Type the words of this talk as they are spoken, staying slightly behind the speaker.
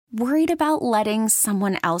Worried about letting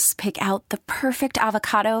someone else pick out the perfect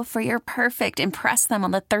avocado for your perfect impress them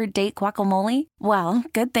on the third date guacamole? Well,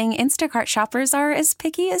 good thing Instacart shoppers are as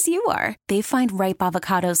picky as you are. They find ripe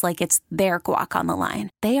avocados like it's their guac on the line.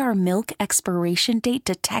 They are milk expiration date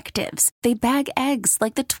detectives. They bag eggs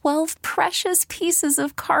like the 12 precious pieces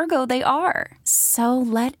of cargo they are. So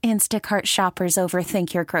let Instacart shoppers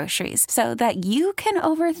overthink your groceries so that you can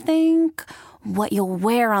overthink what you'll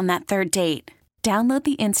wear on that third date. Download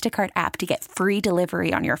the Instacart app to get free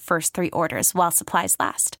delivery on your first 3 orders while supplies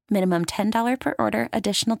last. Minimum $10 per order.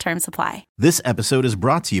 Additional terms apply. This episode is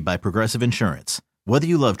brought to you by Progressive Insurance. Whether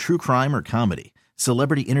you love true crime or comedy,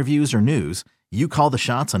 celebrity interviews or news, you call the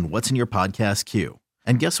shots on what's in your podcast queue.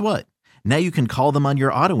 And guess what? Now you can call them on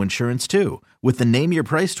your auto insurance too with the Name Your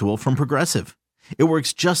Price tool from Progressive. It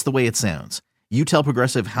works just the way it sounds. You tell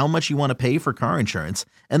Progressive how much you want to pay for car insurance,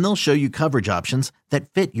 and they'll show you coverage options that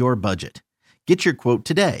fit your budget. Get your quote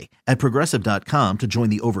today at Progressive.com to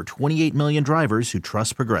join the over 28 million drivers who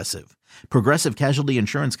trust Progressive. Progressive Casualty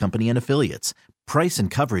Insurance Company and Affiliates. Price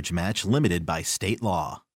and coverage match limited by state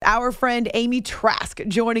law. Our friend Amy Trask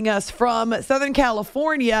joining us from Southern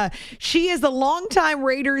California. She is the Longtime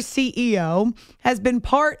Raiders CEO, has been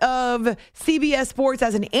part of CBS Sports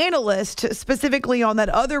as an analyst, specifically on that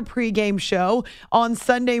other pregame show on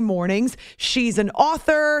Sunday mornings. She's an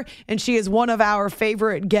author, and she is one of our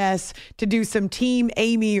favorite guests to do some Team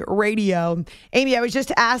Amy radio. Amy, I was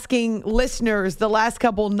just asking listeners the last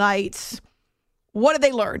couple nights, what did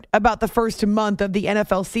they learn about the first month of the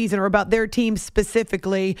NFL season or about their team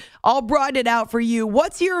specifically? I'll broaden it out for you.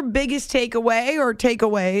 What's your biggest takeaway or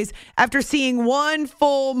takeaways after seeing one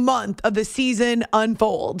full month of the season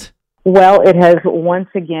unfold? Well, it has once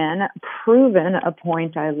again proven a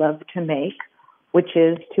point I love to make, which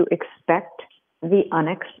is to expect the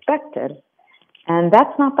unexpected. And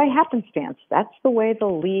that's not by happenstance. That's the way the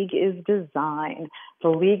league is designed. The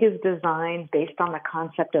league is designed based on the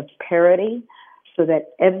concept of parity, so that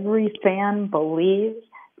every fan believes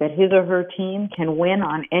that his or her team can win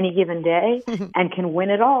on any given day and can win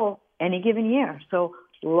it all any given year. So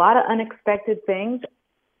a lot of unexpected things.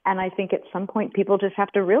 And I think at some point people just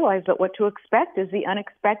have to realize that what to expect is the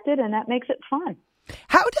unexpected, and that makes it fun.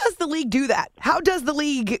 How does the league do that? How does the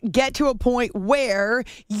league get to a point where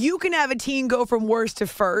you can have a team go from worst to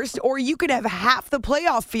first, or you can have half the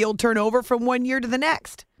playoff field turn over from one year to the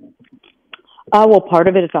next? Well, part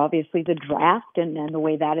of it is obviously the draft and the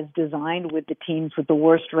way that is designed, with the teams with the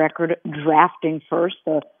worst record drafting first.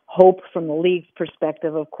 The hope from the league's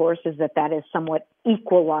perspective, of course, is that is somewhat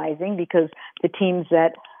equalizing, because the teams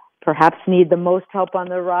that perhaps need the most help on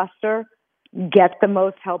their roster get the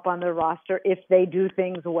most help on their roster if they do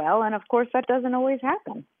things well. And, of course, that doesn't always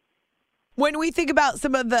happen. When we think about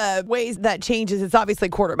some of the ways that changes, it's obviously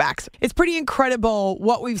quarterbacks. It's pretty incredible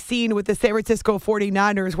what we've seen with the San Francisco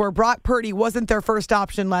 49ers, where Brock Purdy wasn't their first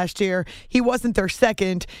option last year. He wasn't their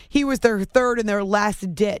second. He was their third in their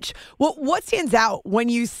last ditch. Well, what stands out when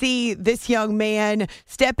you see this young man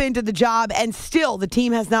step into the job and still the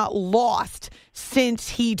team has not lost since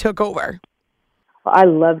he took over? I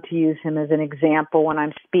love to use him as an example when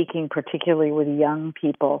I'm speaking, particularly with young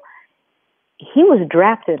people. He was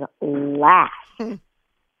drafted last.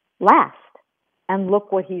 And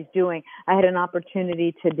look what he's doing. I had an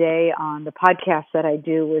opportunity today on the podcast that I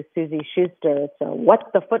do with Susie Schuster. It's What's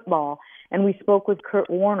the Football? And we spoke with Kurt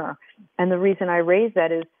Warner. And the reason I raised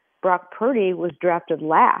that is Brock Purdy was drafted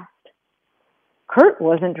last. Kurt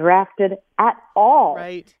wasn't drafted at all.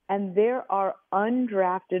 Right. And there are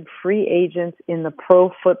undrafted free agents in the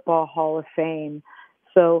Pro Football Hall of Fame.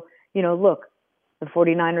 So, look, the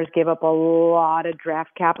 49ers gave up a lot of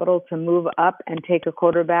draft capital to move up and take a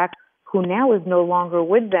quarterback who now is no longer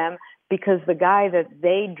with them, because the guy that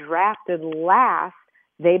they drafted last,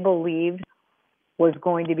 they believed was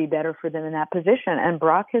going to be better for them in that position. And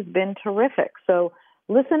Brock has been terrific. So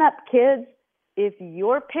listen up, kids. If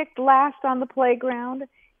you're picked last on the playground,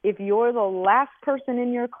 if you're the last person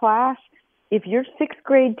in your class, if your 6th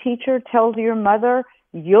grade teacher tells your mother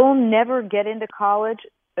you'll never get into college,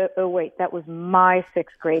 wait, that was my 6th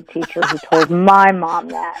grade teacher who told my mom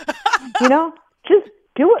that. Just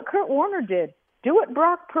do what Kurt Warner did. Do what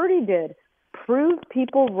Brock Purdy did. Prove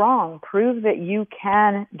people wrong. Prove that you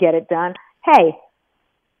can get it done. Hey,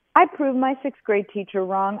 I proved my 6th grade teacher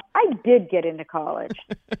wrong. I did get into college.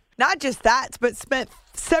 Not just that, but spent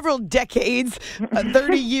several decades,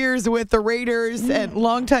 30 years with the Raiders, and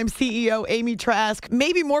longtime CEO Amy Trask.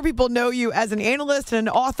 Maybe more people know you as an analyst and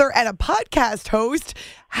an author and a podcast host.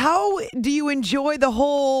 How do you enjoy the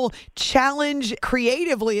whole challenge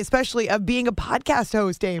creatively, especially of being a podcast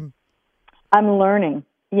host, Amy? I'm learning.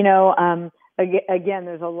 again,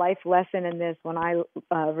 there's a life lesson in this. When I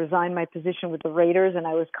resigned my position with the Raiders and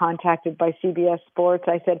I was contacted by CBS Sports,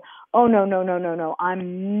 I said, oh, no.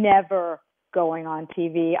 I'm never going on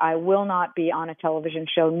TV. I will not be on a television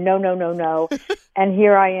show. No. And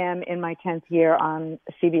here I am in my 10th year on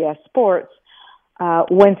CBS Sports.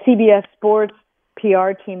 When CBS Sports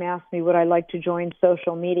PR team asked me would I like to join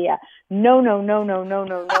social media, no.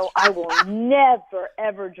 I will never,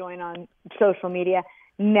 ever join on social media.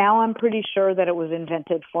 Now I'm pretty sure that it was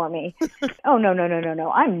invented for me. Oh,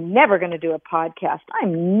 no. I'm never going to do a podcast.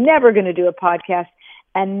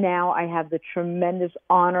 And now I have the tremendous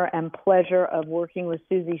honor and pleasure of working with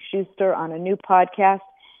Susie Schuster on a new podcast.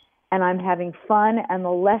 And I'm having fun. And the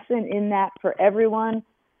lesson in that for everyone,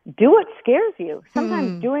 do what scares you.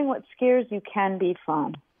 Sometimes doing what scares you can be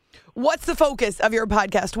fun. What's the focus of your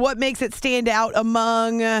podcast? What makes it stand out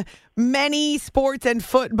among many sports and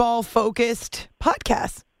football-focused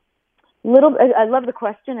podcasts? I love the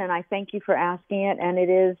question, and I thank you for asking it. And it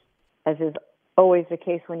is, as is always the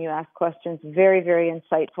case when you ask questions, very, very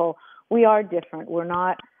insightful. We are different. We're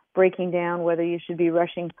not breaking down whether you should be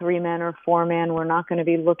rushing 3 men or 4 men. We're not going to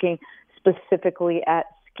be looking specifically at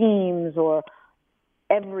schemes or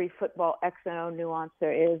every football X and O nuance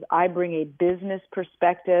there is. I bring a business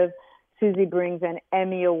perspective. Susie brings an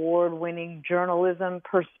Emmy Award-winning journalism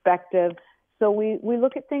perspective. So we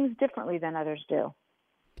look at things differently than others do.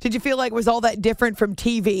 Did you feel like it was all that different from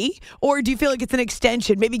TV? Or do you feel like it's an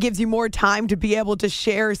extension, maybe gives you more time to be able to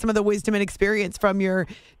share some of the wisdom and experience from your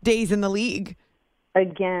days in the league?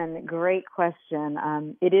 Again, great question.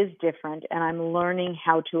 It is different, and I'm learning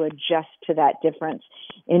how to adjust to that difference.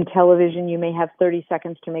 In television, you may have 30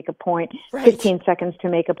 seconds to make a point, 15 seconds to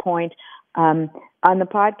make a point. On the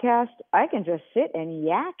podcast, I can just sit and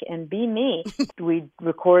yak and be me. We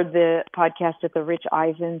record the podcast at the Rich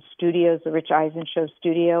Eisen Studios, the Rich Eisen Show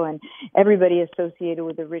studio, and everybody associated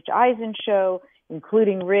with the Rich Eisen Show,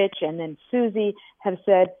 including Rich and then Susie, have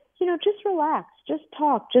said, just relax, just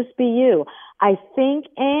talk, just be you. I think,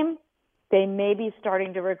 Aim, they may be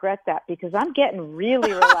starting to regret that because I'm getting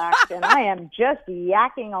really relaxed and I am just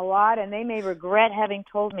yakking a lot, and they may regret having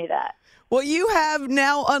told me that. Well, you have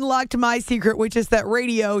now unlocked my secret, which is that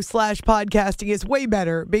radio/podcasting is way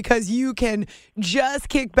better because you can just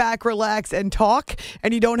kick back, relax, and talk,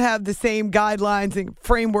 and you don't have the same guidelines and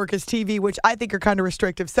framework as TV, which I think are kind of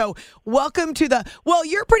restrictive. So welcome to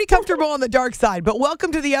you're pretty comfortable on the dark side, but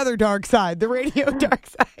welcome to the other dark side, the radio dark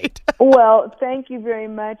side. Well, thank you very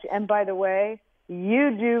much. And by the way,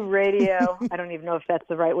 you do radio. I don't even know if that's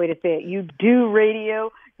the right way to say it. You do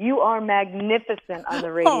radio. You are magnificent on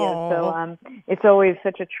the radio. Aww. So it's always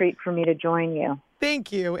such a treat for me to join you.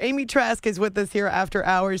 Thank you. Amy Trask is with us here after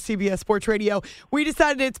hours, CBS Sports Radio. We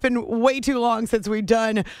decided it's been way too long since we've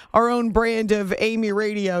done our own brand of Amy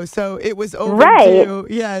Radio, so it was overdue.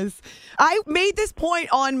 Right. Yes. I made this point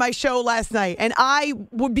on my show last night, and I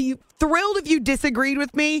would be thrilled if you disagreed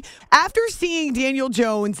with me. After seeing Daniel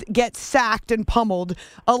Jones get sacked and pummeled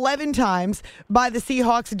 11 times by the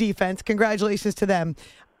Seahawks defense, congratulations to them,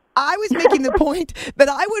 I was making the point that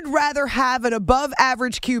I would rather have an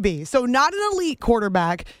above-average QB, so not an elite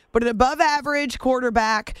quarterback, but an above-average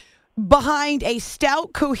quarterback behind a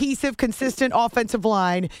stout, cohesive, consistent offensive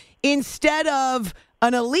line instead of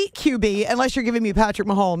an elite QB, unless you're giving me Patrick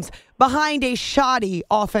Mahomes, behind a shoddy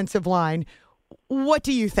offensive line. What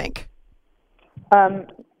do you think?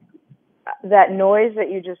 That noise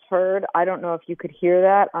that you just heard, I don't know if you could hear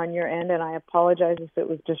that on your end, and I apologize if it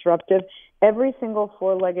was disruptive. Every single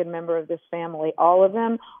four-legged member of this family, all of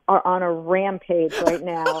them are on a rampage right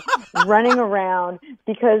now, running around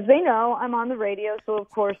because they know I'm on the radio, so of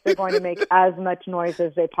course they're going to make as much noise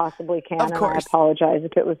as they possibly can, and I apologize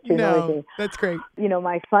if it was too noisy. That's great.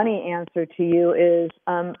 My funny answer to you is,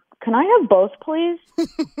 can I have both, please?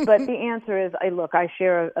 But the answer is, I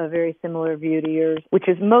share a very similar view to yours, which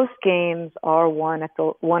is most games are won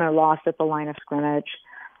or lost at the line of scrimmage.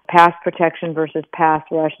 Pass protection versus pass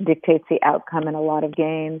rush dictates the outcome in a lot of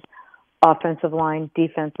games. Offensive line,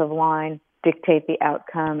 defensive line dictate the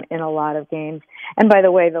outcome in a lot of games. And by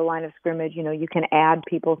the way, the line of scrimmage, you can add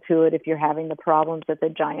people to it if you're having the problems that the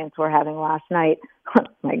Giants were having last night.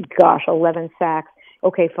 My gosh, 11 sacks.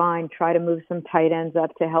 Okay, fine. Try to move some tight ends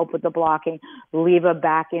up to help with the blocking. Leave a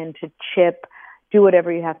back end to chip. Do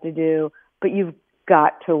whatever you have to do. But you've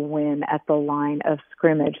got to win at the line of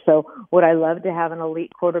scrimmage. So would I love to have an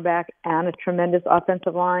elite quarterback and a tremendous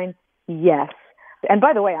offensive line? Yes. And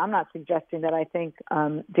by the way, I'm not suggesting that I think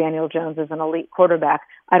Daniel Jones is an elite quarterback.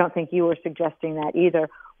 I don't think you were suggesting that either.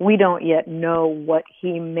 We don't yet know what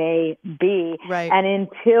he may be. Right. And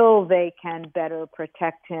until they can better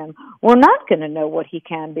protect him, we're not going to know what he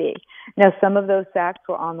can be. Now, some of those sacks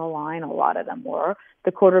were on the line. A lot of them were.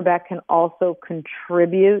 The quarterback can also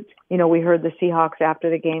contribute. You know, we heard the Seahawks after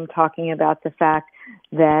the game talking about the fact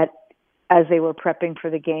that as they were prepping for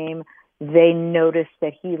the game, they noticed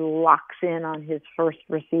that he locks in on his first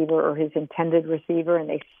receiver or his intended receiver,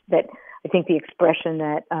 and I think the expression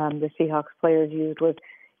that the Seahawks players used was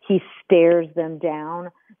he stares them down.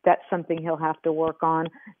 That's something he'll have to work on.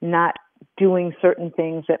 Not doing certain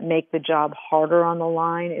things that make the job harder on the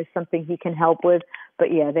line is something he can help with.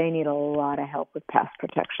 But yeah, they need a lot of help with pass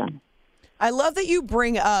protection. I love that you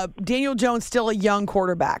bring up Daniel Jones, still a young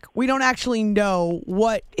quarterback. We don't actually know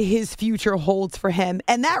what his future holds for him.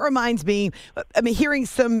 And that reminds me, hearing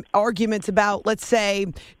some arguments about, let's say,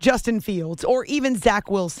 Justin Fields or even Zach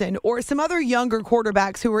Wilson or some other younger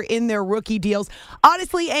quarterbacks who are in their rookie deals.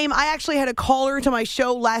 Honestly, Aim, I actually had a caller to my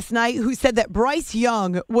show last night who said that Bryce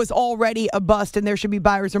Young was already a bust and there should be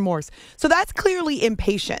buyer's remorse. So that's clearly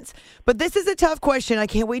impatience. But this is a tough question. I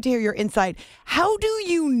can't wait to hear your insight. How do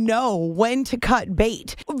you know when to cut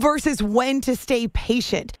bait versus when to stay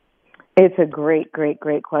patient? It's a great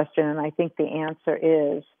question. And I think the answer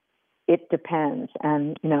is it depends.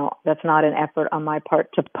 And, you know, that's not an effort on my part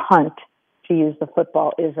to punt, to use the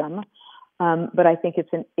football-ism. But I think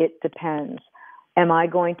it depends. Am I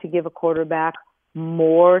going to give a quarterback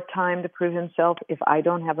more time to prove himself if I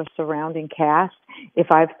don't have a surrounding cast? If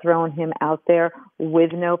I've thrown him out there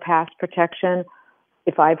with no pass protection?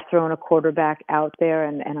 If I've thrown a quarterback out there,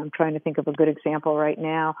 and I'm trying to think of a good example right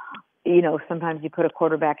now, you know, sometimes you put a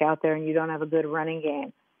quarterback out there and you don't have a good running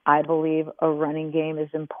game. I believe a running game is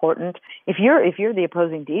important. If you're the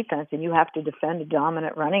opposing defense and you have to defend a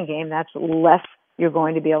dominant running game, that's less you're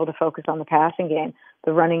going to be able to focus on the passing game.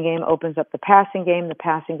 The running game opens up the passing game. The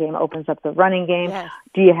passing game opens up the running game. Yes.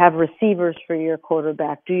 Do you have receivers for your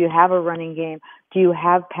quarterback? Do you have a running game? Do you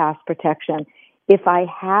have pass protection? If I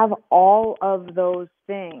have all of those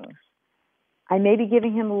things, I may be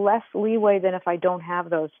giving him less leeway than if I don't have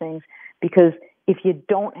those things, because if you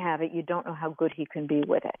don't have it, you don't know how good he can be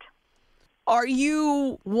with it. Are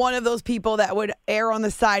you one of those people that would err on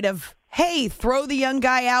the side of, hey, throw the young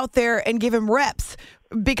guy out there and give him reps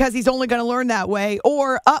because he's only going to learn that way,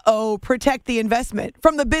 or, protect the investment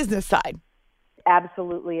from the business side?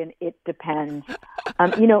 Absolutely, and it depends.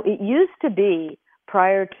 You know, it used to be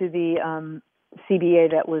prior to the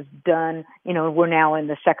CBA that was done, you know, we're now in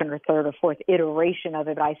the second or third or fourth iteration of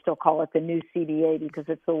it. I still call it the new CBA because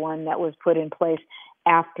it's the one that was put in place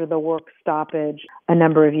after the work stoppage a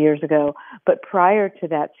number of years ago. But prior to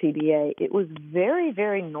that CBA, it was very,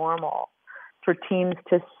 very normal for teams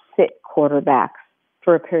to sit quarterbacks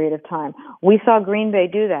for a period of time. We saw Green Bay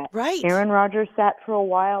do that. Right. Aaron Rodgers sat for a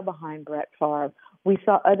while behind Brett Favre. We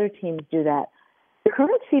saw other teams do that. The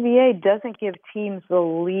current CBA doesn't give teams the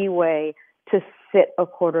leeway to sit a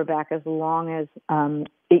quarterback as long as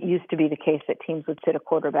it used to be the case that teams would sit a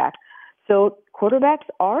quarterback. So quarterbacks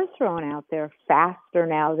are thrown out there faster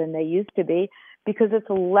now than they used to be because it's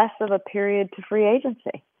less of a period to free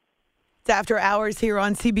agency. It's After Hours here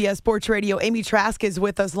on CBS Sports Radio. Amy Trask is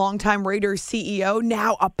with us, Longtime Raiders CEO,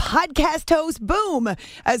 now a podcast host, boom,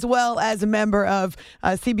 as well as a member of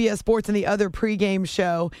CBS Sports and the other pregame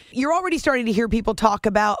show. You're already starting to hear people talk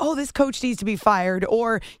about, this coach needs to be fired,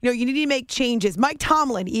 or, you need to make changes. Mike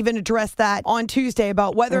Tomlin even addressed that on Tuesday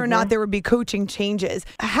about whether or not there would be coaching changes.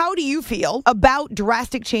 How do you feel about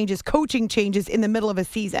drastic changes, coaching changes in the middle of a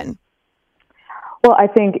season? Well, I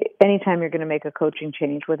think anytime you're going to make a coaching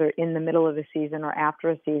change, whether in the middle of a season or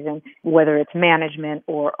after a season, whether it's management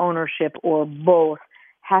or ownership or both,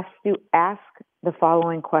 has to ask the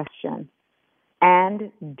following question: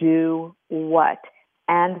 and do what?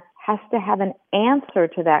 And has to have an answer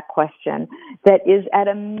to that question that is at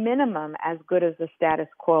a minimum as good as the status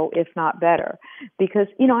quo, if not better. Because,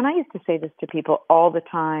 and I used to say this to people all the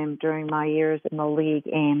time during my years in the league,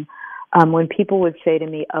 Aim, when people would say to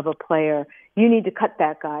me of a player, you need to cut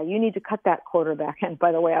that guy, you need to cut that quarterback. And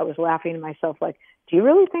by the way, I was laughing to myself like, do you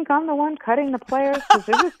really think I'm the one cutting the players? Because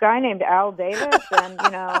there's this guy named Al Davis, and,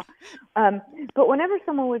 but whenever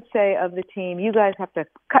someone would say of the team, you guys have to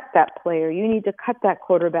cut that player, you need to cut that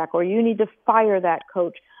quarterback, or you need to fire that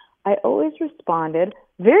coach, I always responded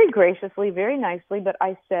very graciously, very nicely, but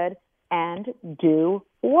I said, and do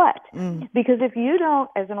what? Because if you don't,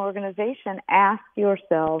 as an organization, ask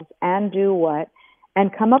yourselves and do what, and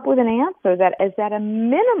come up with an answer that is at a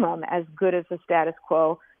minimum as good as the status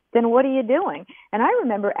quo, then what are you doing? And I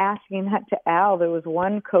remember asking that to Al. There was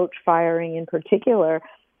one coach firing in particular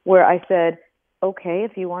where I said, okay,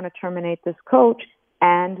 if you want to terminate this coach,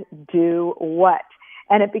 and do what?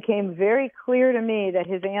 And it became very clear to me that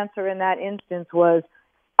his answer in that instance was,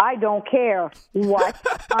 I don't care what.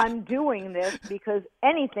 I'm doing this because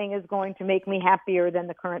anything is going to make me happier than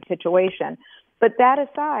the current situation. But that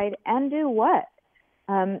aside, and do what?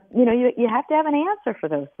 You have to have an answer for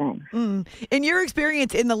those things. In your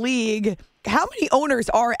experience in the league, how many owners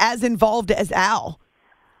are as involved as Al?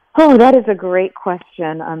 Oh, that is a great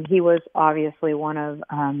question. He was obviously one of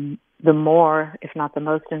the more, if not the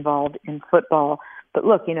most involved in football. But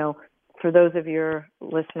look, for those of your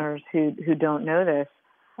listeners who don't know this,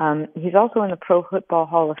 he's also in the Pro Football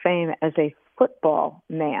Hall of Fame as a football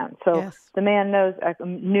man. So yes. The man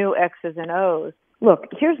knew X's and O's. Look,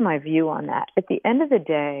 here's my view on that. At the end of the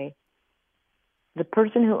day, the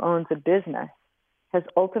person who owns a business has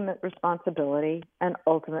ultimate responsibility and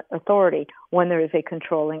ultimate authority when there is a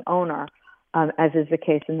controlling owner, as is the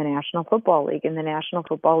case in the National Football League. In the National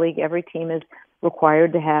Football League, every team is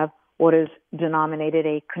required to have what is denominated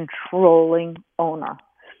a controlling owner.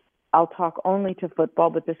 I'll talk only to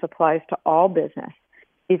football, but this applies to all business.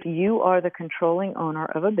 If you are the controlling owner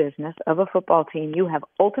of a business, of a football team, you have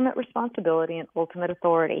ultimate responsibility and ultimate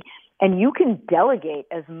authority. And you can delegate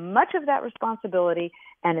as much of that responsibility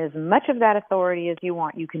and as much of that authority as you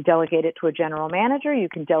want. You can delegate it to a general manager. You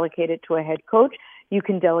can delegate it to a head coach. You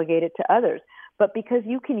can delegate it to others. But because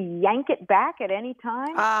you can yank it back at any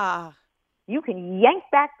time, you can yank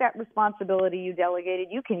back that responsibility you delegated.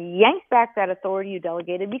 You can yank back that authority you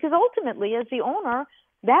delegated because ultimately, as the owner,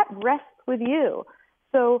 that rests with you.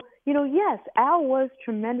 So, yes, Al was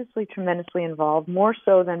tremendously, tremendously involved, more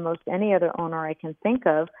so than most any other owner I can think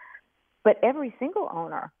of. But every single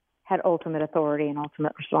owner had ultimate authority and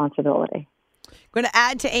ultimate responsibility. Going to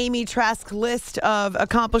add to Amy Trask's list of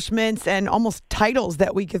accomplishments and almost titles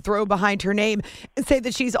that we could throw behind her name and say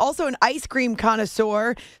that she's also an ice cream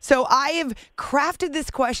connoisseur. So I have crafted this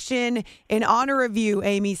question in honor of you,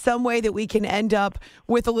 Amy, some way that we can end up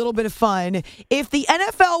with a little bit of fun. If the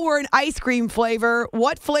NFL were an ice cream flavor,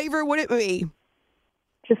 what flavor would it be?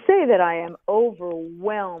 To say that I am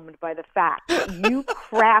overwhelmed by the fact that you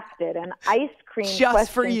crafted an ice cream just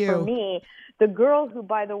question for you. For me, the girl who,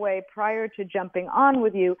 by the way, prior to jumping on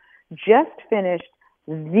with you, just finished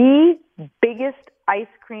the biggest ice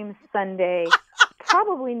cream sundae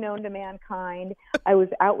probably known to mankind. I was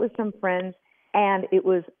out with some friends, and it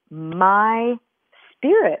was my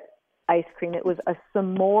spirit ice cream. It was a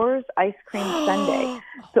s'mores ice cream sundae.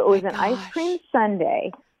 So it was an ice cream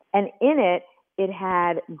sundae, and in it, it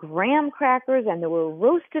had graham crackers, and there were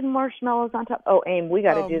roasted marshmallows on top. Oh, Aim, we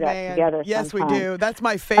got to do that together Yes, sometime. we do. That's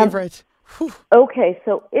my favorite. Okay,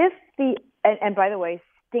 so if and by the way,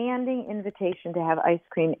 standing invitation to have ice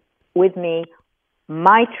cream with me,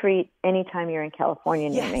 my treat anytime you're in California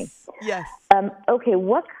near me. Yes. Okay,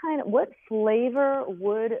 what flavor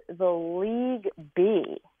would the league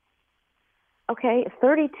be? Okay,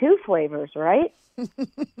 32 flavors, right?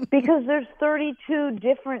 Because there's 32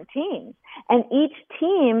 different teams, and each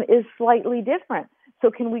team is slightly different. So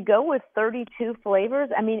can we go with 32 flavors?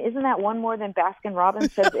 I mean, isn't that one more than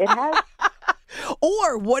Baskin-Robbins says it has?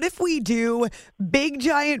 Or what if we do big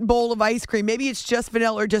giant bowl of ice cream? Maybe it's just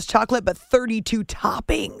vanilla or just chocolate, but 32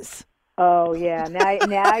 toppings. Oh, yeah.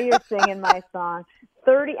 Now you're singing my song.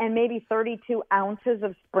 30 and maybe 32 ounces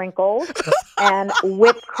of sprinkles and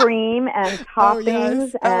whipped cream and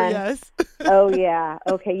toppings. Oh, yeah.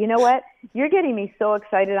 Okay, you know what? You're getting me so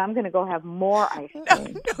excited. I'm going to go have more ice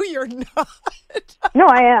cream. No, you're not. No,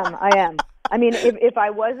 I am. I mean, if I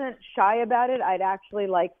wasn't shy about it, I'd actually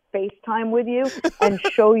FaceTime with you and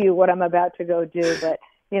show you what I'm about to go do. But,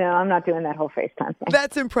 I'm not doing that whole FaceTime thing.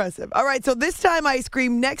 That's impressive. All right, so this time, Ice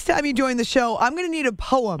Cream, next time you join the show, I'm going to need a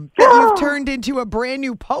poem that you've turned into a brand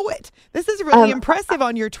new poet. This is really impressive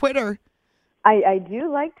on your Twitter. I do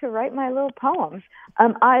like to write my little poems.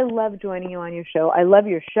 I love joining you on your show. I love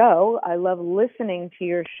your show. I love listening to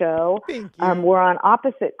your show. Thank you. We're on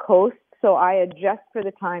opposite coasts, so I adjust for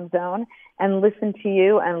the time zone and listen to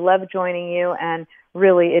you and love joining you. And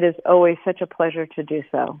really, it is always such a pleasure to do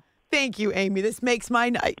so. Thank you, Amy. This makes my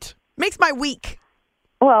night. Makes my week.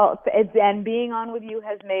 Well, and being on with you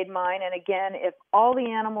has made mine. And again, if all the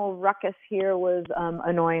animal ruckus here was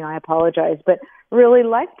annoying, I apologize. But really,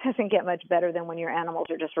 life doesn't get much better than when your animals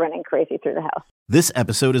are just running crazy through the house. This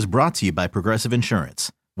episode is brought to you by Progressive Insurance.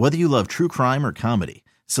 Whether you love true crime or comedy,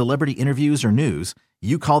 celebrity interviews or news,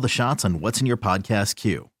 you call the shots on what's in your podcast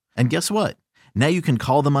queue. And guess what? Now you can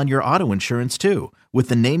call them on your auto insurance too with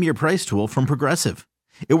the Name Your Price tool from Progressive.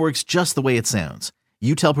 It works just the way it sounds.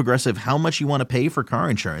 You tell Progressive how much you want to pay for car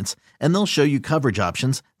insurance, and they'll show you coverage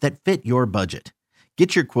options that fit your budget.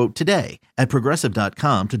 Get your quote today at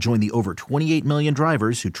Progressive.com to join the over 28 million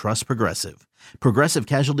drivers who trust Progressive. Progressive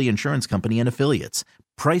Casualty Insurance Company and Affiliates.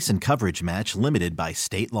 Price and coverage match limited by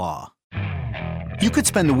state law. You could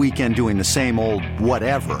spend the weekend doing the same old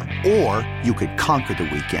whatever, or you could conquer the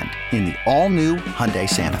weekend in the all-new Hyundai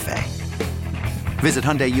Santa Fe. Visit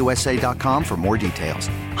HyundaiUSA.com for more details.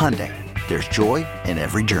 Hyundai, there's joy in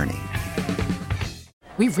every journey.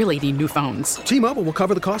 We really need new phones. T-Mobile will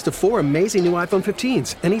cover the cost of 4 amazing new iPhone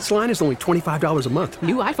 15s, and each line is only $25 a month.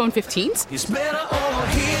 New iPhone 15s? It's better over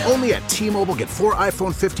here. Only at T-Mobile, get 4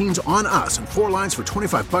 iPhone 15s on us and 4 lines for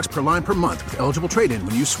 $25 per line per month with eligible trade-in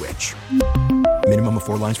when you switch. Minimum of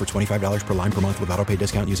 4 lines for $25 per line per month with autopay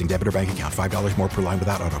discount using debit or bank account. $5 more per line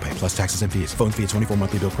without autopay, plus taxes and fees. Phone fee at 24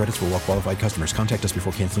 monthly bill credits for well-qualified customers. Contact us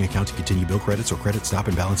before canceling account to continue bill credits or credit stop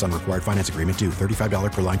and balance on required finance agreement due.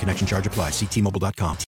 $35 per line connection charge applies. See T-Mobile.com.